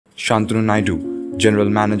Shantanu Naidu, General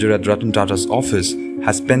Manager at Ratan Tata's office,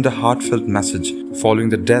 has penned a heartfelt message following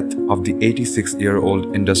the death of the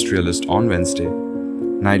 86-year-old industrialist on Wednesday.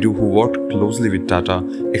 Naidu, who worked closely with Tata,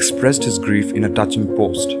 expressed his grief in a touching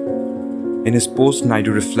post. In his post,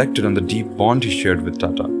 Naidu reflected on the deep bond he shared with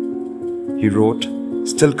Tata. He wrote,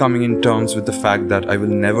 "Still coming in terms with the fact that I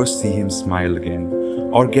will never see him smile again,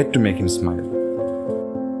 or get to make him smile."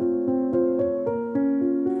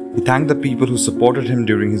 He thanked the people who supported him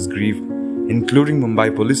during his grief, including Mumbai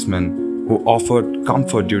policemen who offered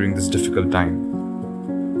comfort during this difficult time.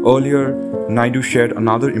 Earlier, Naidu shared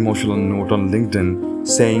another emotional note on LinkedIn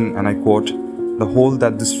saying, and I quote, "The hole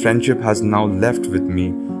that this friendship has now left with me,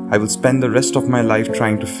 I will spend the rest of my life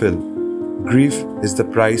trying to fill. Grief is the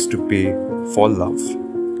price to pay for love."